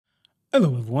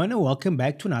Hello everyone and welcome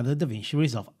back to another DaVinci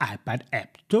Resolve iPad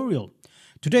app tutorial.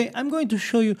 Today I'm going to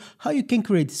show you how you can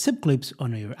create subclips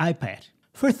on your iPad.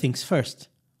 First things first,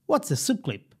 what's a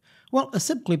subclip? Well, a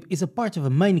subclip is a part of a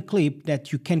main clip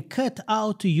that you can cut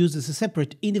out to use as a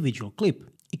separate individual clip.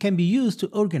 It can be used to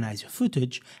organize your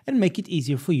footage and make it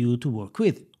easier for you to work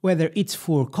with. Whether it's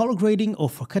for color grading or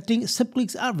for cutting,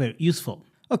 subclips are very useful.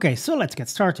 Okay, so let's get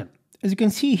started. As you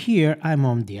can see here, I'm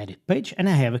on the edit page and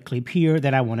I have a clip here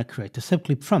that I want to create a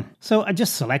subclip from. So I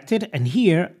just select it and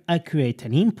here I create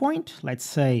an in point, let's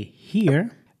say here,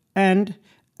 and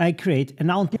I create an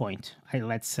out point,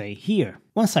 let's say here.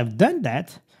 Once I've done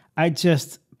that, I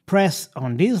just press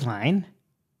on this line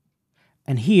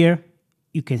and here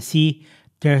you can see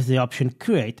there's the option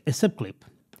create a subclip.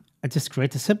 I just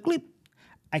create a subclip.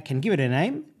 I can give it a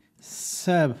name,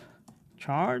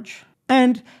 subcharge.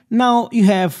 And now you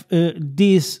have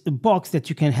this box that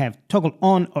you can have toggle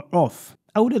on or off.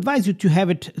 I would advise you to have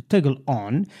it toggle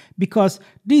on because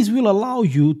this will allow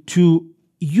you to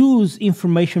use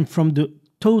information from the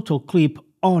total clip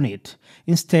on it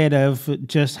instead of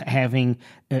just having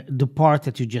the part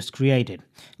that you just created.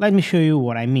 Let me show you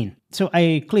what I mean. So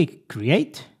I click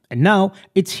create and now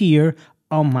it's here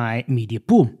on my media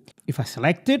pool. If I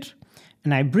select it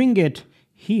and I bring it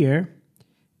here,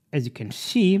 as you can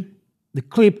see, the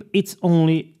clip, it's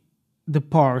only the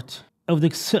part of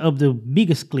the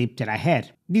biggest clip that I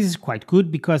had. This is quite good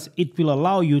because it will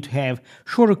allow you to have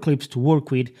shorter clips to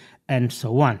work with and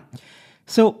so on.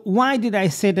 So why did I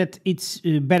say that it's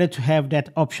better to have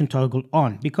that option toggle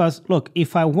on? Because look,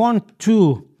 if I want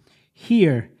to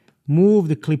here move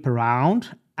the clip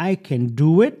around, I can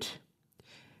do it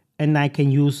and I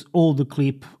can use all the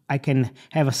clip. I can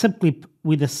have a subclip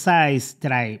with the size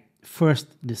that I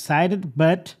first decided,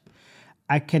 but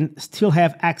I can still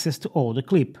have access to all the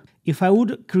clip. If I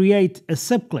would create a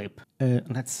subclip,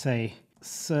 let's say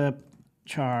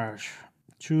subcharge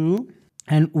 2,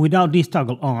 and without this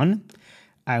toggle on,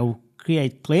 I will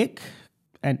create click,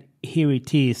 and here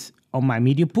it is on my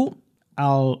media pool.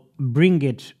 I'll bring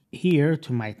it here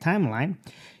to my timeline.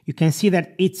 You can see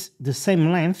that it's the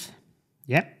same length,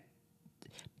 yeah.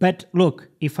 But look,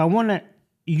 if I want to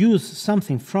use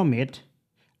something from it,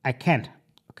 I can't,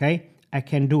 okay? I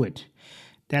can do it.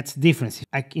 That's the difference.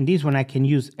 In this one, I can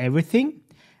use everything.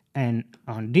 And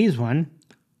on this one,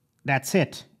 that's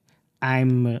it.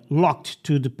 I'm locked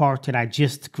to the part that I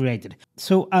just created.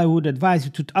 So I would advise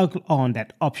you to toggle on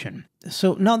that option.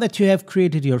 So now that you have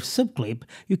created your subclip,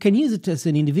 you can use it as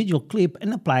an individual clip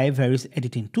and apply various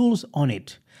editing tools on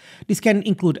it. This can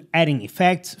include adding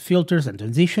effects, filters, and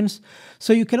transitions.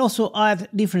 So you can also add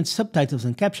different subtitles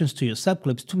and captions to your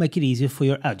subclips to make it easier for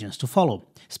your audience to follow,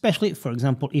 especially, for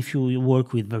example, if you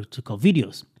work with vertical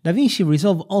videos. DaVinci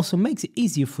Resolve also makes it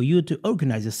easier for you to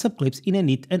organize your subclips in a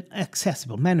neat and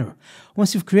accessible manner.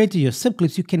 Once you've created your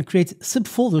subclips, you can create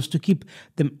subfolders to keep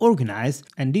them organized,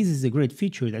 and this is a great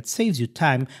feature that saves you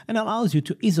time and allows you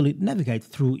to easily navigate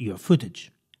through your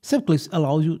footage. Subclips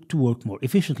allow you to work more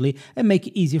efficiently and make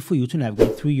it easier for you to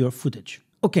navigate through your footage.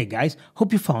 Okay guys,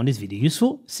 hope you found this video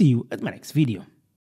useful. See you at my next video.